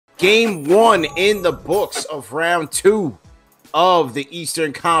Game 1 in the books of round 2 of the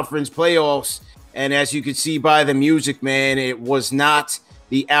Eastern Conference playoffs. And as you can see by the music, man, it was not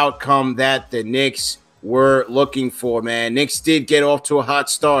the outcome that the Knicks were looking for, man. Knicks did get off to a hot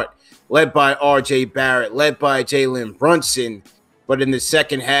start, led by R.J. Barrett, led by Jalen Brunson. But in the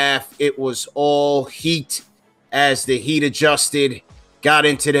second half, it was all Heat as the Heat adjusted, got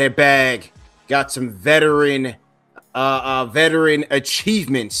into their bag, got some veteran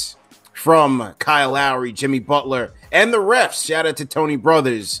achievements from Kyle Lowry, Jimmy Butler, and the refs. Shout out to Tony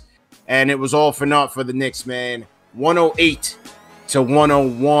Brothers. And it was all for naught for the Knicks, man.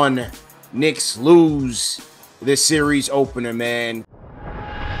 108-101. Knicks lose this series opener, man.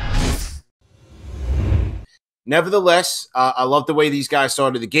 Nevertheless, I love the way these guys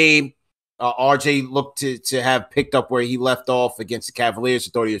started the game. RJ looked to have picked up where he left off against the Cavaliers.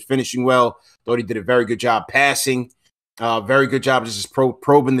 I thought he was finishing well. Thought he did a very good job passing. Very good job just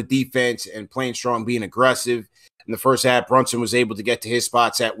probing the defense and playing strong, being aggressive. In the first half, Brunson was able to get to his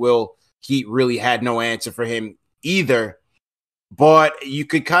spots at will. Heat really had no answer for him either. But you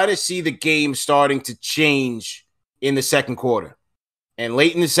could kind of see the game starting to change in the second quarter. And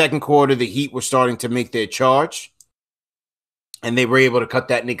late in the second quarter, the Heat were starting to make their charge. And they were able to cut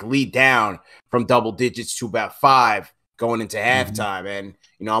that Knicks lead down from double digits to about 5 going into halftime. And,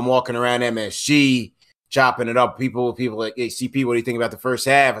 you know, I'm walking around MSG, chopping it up. People like, hey, CP, what do you think about the first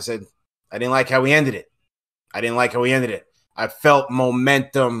half? I said, I didn't like how we ended it. I felt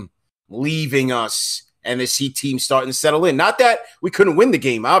momentum leaving us and this Heat team starting to settle in. Not that we couldn't win the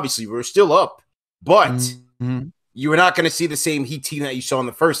game. Obviously, we were still up. But you were not going to see the same Heat team that you saw in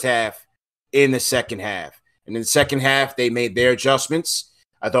the first half in the second half. And in the second half, they made their adjustments.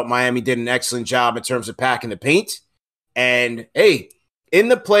 I thought Miami did an excellent job in terms of packing the paint. And, hey, in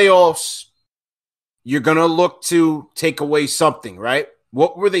the playoffs, you're going to look to take away something, right?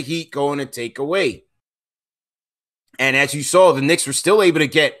 What were the Heat going to take away? And as you saw, the Knicks were still able to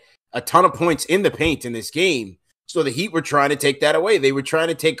get a ton of points in the paint in this game. So the Heat were trying to take that away. They were trying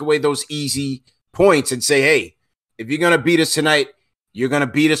to take away those easy points and say, hey, if you're going to beat us tonight, you're going to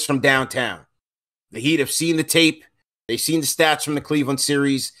beat us from downtown. The Heat have seen the tape. They've seen the stats from the Cleveland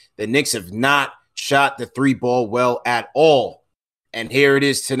series. The Knicks have not shot the three ball well at all. And here it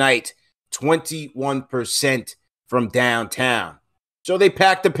is tonight, 21% from downtown. So they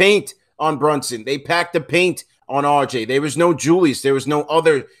packed the paint on Brunson. They packed the paint on RJ. There was no Julius. There was no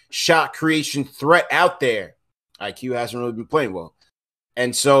other shot creation threat out there. IQ hasn't really been playing well.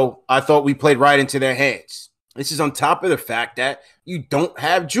 And so I thought we played right into their hands. This is on top of the fact that you don't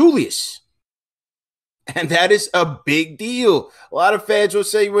have Julius. And that is a big deal. A lot of fans will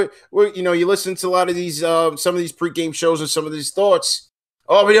say, we're you know, you listen to a lot of these, some of these pregame shows and some of these thoughts.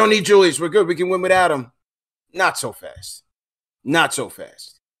 Oh, we don't need Julius. We're good. We can win without him. Not so fast. Not so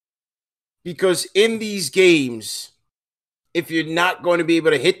fast. Because in these games, if you're not going to be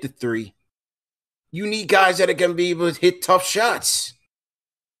able to hit the three, you need guys that are going to be able to hit tough shots.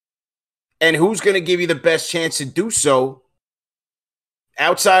 And who's going to give you the best chance to do so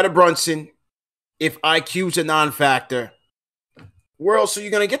outside of Brunson? If IQ's a non-factor, where else are you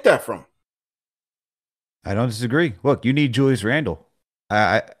going to get that from? I don't disagree. Look, you need Julius Randle.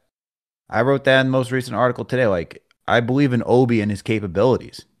 I wrote that in the most recent article today. Like, I believe in Obi and his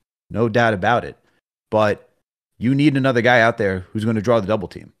capabilities. No doubt about it. But you need another guy out there who's going to draw the double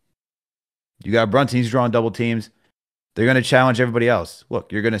team. You got Brunson, he's drawing double teams. They're going to challenge everybody else.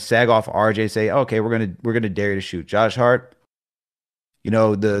 Look, you're going to sag off RJ, say, okay, we're going to dare you to shoot. Josh Hart, you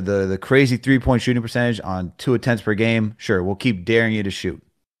know, the crazy 3-point shooting percentage on 2 attempts per game. Sure, we'll keep daring you to shoot.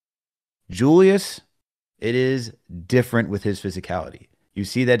 Julius, it is different with his physicality. You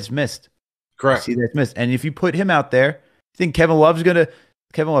see that it's missed. Correct. You see that it's missed. And if you put him out there, you think Kevin Love's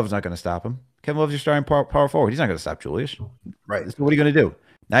not going to stop him. Kevin Love's your starting power forward. He's not going to stop Julius. Right. So what are you going to do?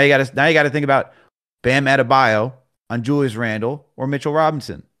 Now you got to think about Bam Adebayo on Julius Randle or Mitchell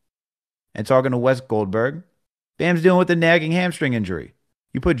Robinson. And talking to Wes Goldberg, Bam's dealing with a nagging hamstring injury.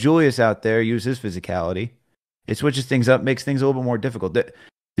 You put Julius out there, use his physicality. It switches things up, makes things a little bit more difficult.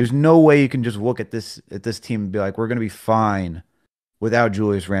 There's no way you can just look at this team and be like, we're going to be fine without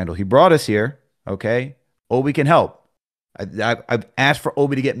Julius Randle. He brought us here, okay? Obi can help. I've asked for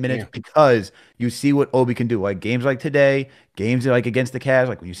Obi to get minutes because you see what Obi can do. Like games like today, games like against the Cavs,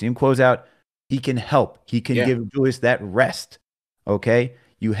 like when you see him close out, he can help. He can give Julius that rest, okay?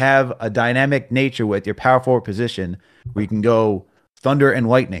 You have a dynamic nature with your power forward position where you can go thunder and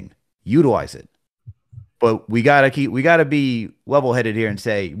lightning. Utilize it. But we gotta be level-headed here and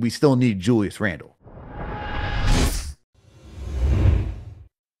say we still need Julius Randle.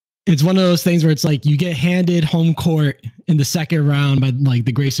 it's one of those things where it's like you get handed home court in the second round by like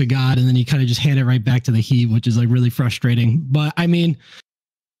the grace of God, and then you kind of just hand it right back to the Heat, which is like really frustrating. But I mean,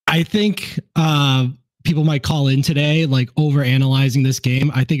 I think people might call in today like over analyzing this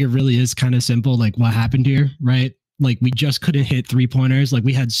game. I think it really is kind of simple, like what happened here, right? Like we just couldn't hit 3-pointers. Like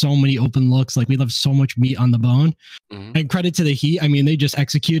we had so many open looks. Like we left so much meat on the bone. Mm-hmm. And credit to the Heat. I mean, they just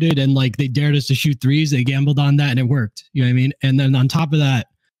executed and like they dared us to shoot threes. They gambled on that and it worked. You know what I mean? And then on top of that,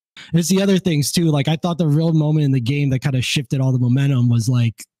 it's the other things too. Like I thought the real moment in the game that kind of shifted all the momentum was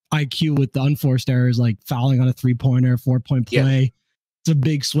like IQ with the unforced errors, like fouling on a 3-pointer, 4-point play. Yeah. It's a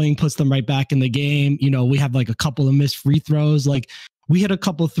big swing, puts them right back in the game. You know, we have like a couple of missed free throws. Like we hit a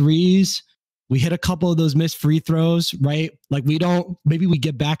couple threes. We hit a couple of those missed free throws, right? Like maybe we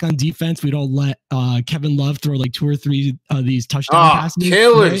get back on defense. We don't let Kevin Love throw like 2 or 3 of these touchdown passes.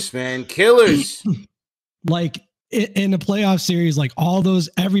 Killers, right? Man, killers. Like in a playoff series, like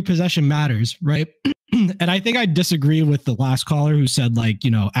every possession matters, right? And I think I disagree with the last caller who said like,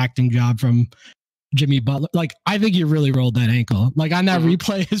 acting job from Jimmy Butler. Like, I think he really rolled that ankle. Like on that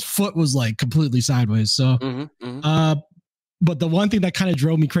replay, his foot was like completely sideways. So, but the one thing that kind of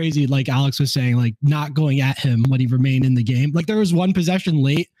drove me crazy, like Alex was saying, like not going at him when he remained in the game. Like there was one possession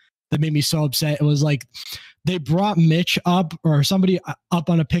late that made me so upset. It was like they brought Mitch up or somebody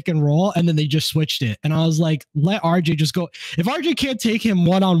up on a pick and roll, and then they just switched it. And I was like, let RJ just go. If RJ can't take him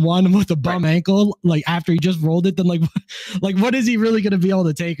one-on-one with a bum ankle, like after he just rolled it, then like what is he really going to be able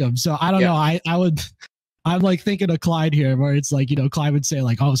to take him? So I don't know. I'm like thinking of Clyde here, where it's like, Clyde would say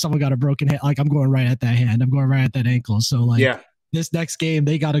like, oh, someone got a broken hand. Like I'm going right at that hand. I'm going right at that ankle. So like this next game,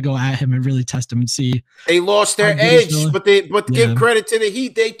 they got to go at him and really test him and see. They lost their edge, but give credit to the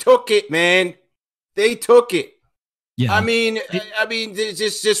Heat. They took it, man. They took it. Yeah. I mean,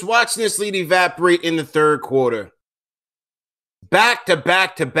 just watching this lead evaporate in the third quarter. Back to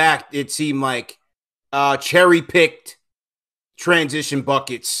back, it seemed like cherry-picked transition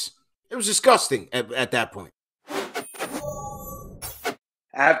buckets. It was disgusting at that point. I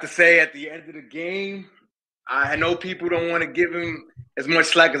have to say, at the end of the game, I know people don't want to give him as much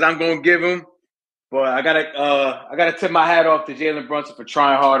slack as I'm going to give him, but I gotta tip my hat off to Jalen Brunson for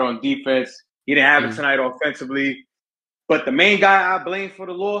trying hard on defense. He didn't have it tonight offensively. But the main guy I blame for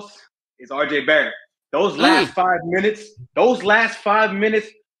the loss is RJ Barrett. Those last 5 minutes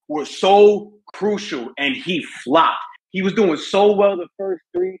were so crucial, and he flopped. He was doing so well the first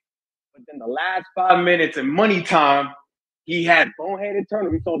 3, but then the last 5 minutes in money time, he had boneheaded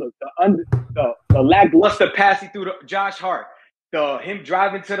turnover. We saw the lackluster pass he threw to Josh Hart. Him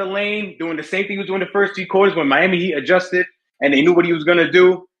driving to the lane, doing the same thing he was doing the first 3 quarters when Miami Heat adjusted and they knew what he was going to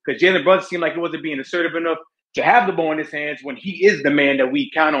do. Because Jalen Brunson seemed like he wasn't being assertive enough to have the ball in his hands when he is the man that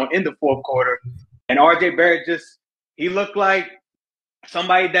we count on in the fourth quarter. And RJ Barrett he looked like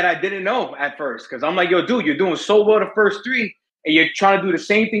somebody that I didn't know at first. Because I'm like, yo, dude, you're doing so well the first 3, and you're trying to do the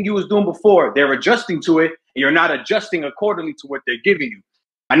same thing you was doing before. They're adjusting to it, and you're not adjusting accordingly to what they're giving you.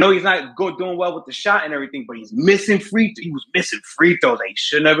 I know he's not doing well with the shot and everything, but he's missing he was missing free throws that he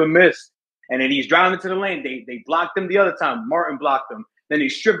should never miss. And then he's driving to the lane. They blocked him the other time. Martin blocked him. Then he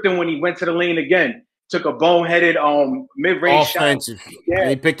stripped him when he went to the lane again. Took a boneheaded mid-range offensive shot. Yeah,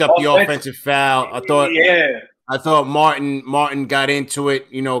 they picked up the offensive foul. I thought Martin got into it,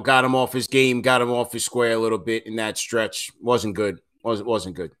 got him off his game, got him off his square a little bit in that stretch. Wasn't good.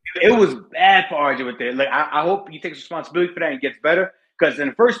 Wasn't good. It was bad for RJ with that. Like I hope he takes responsibility for that and gets better. Because in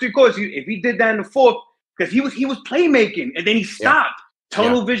the first 3 quarters, if he did that in the fourth, because he was playmaking and then he stopped.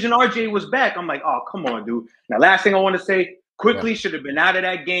 Tunnel vision RJ was back. I'm like, oh, come on, dude. Now, last thing I want to say, quickly should have been out of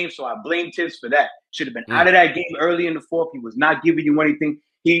that game, so I blame Tibbs for that. Should have been out of that game early in the fourth. He was not giving you anything.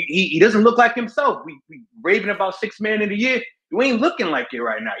 He doesn't look like himself. We raving about 6th man of the year. You ain't looking like it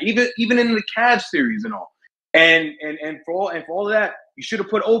right now, even in the Cavs series and all. And for all of that, you should have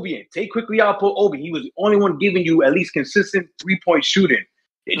put Obi in. Take quickly out, put Obi. He was the only one giving you at least consistent 3-point shooting.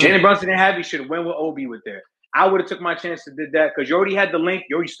 If Jalen Brunson didn't have it, you should have went with Obi with there. I would have took my chance to did that because you already had the length.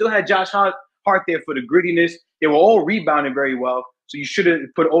 You already still had Josh Hart there for the grittiness. They were all rebounding very well, so you should have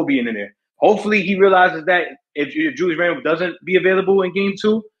put Obi in there. Hopefully, he realizes that if Julius Randle doesn't be available in game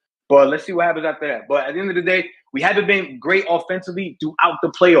 2, but let's see what happens after that. But at the end of the day, we haven't been great offensively throughout the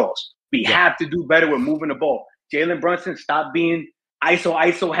playoffs. We have to do better with moving the ball. Jalen Brunson, stop being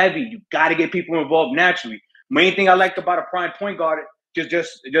ISO heavy. You got to get people involved naturally. Main thing I liked about a prime point guard,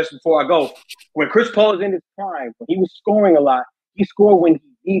 just before I go, when Chris Paul was in his prime, when he was scoring a lot, he scored when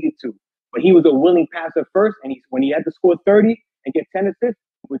he needed to. But he was a willing passer first, and when he had to score 30 and get 10 assists,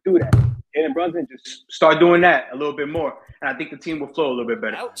 he would do that. Jalen Brunson just start doing that a little bit more, and I think the team will flow a little bit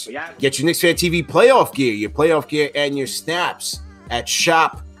better. Get your KnicksFanTV playoff gear, and your snaps at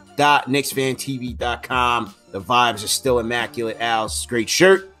shop shop.knicksfantv.com. The vibes are still immaculate. Al's great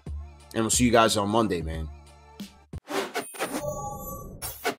shirt. And we'll see you guys on Monday, man.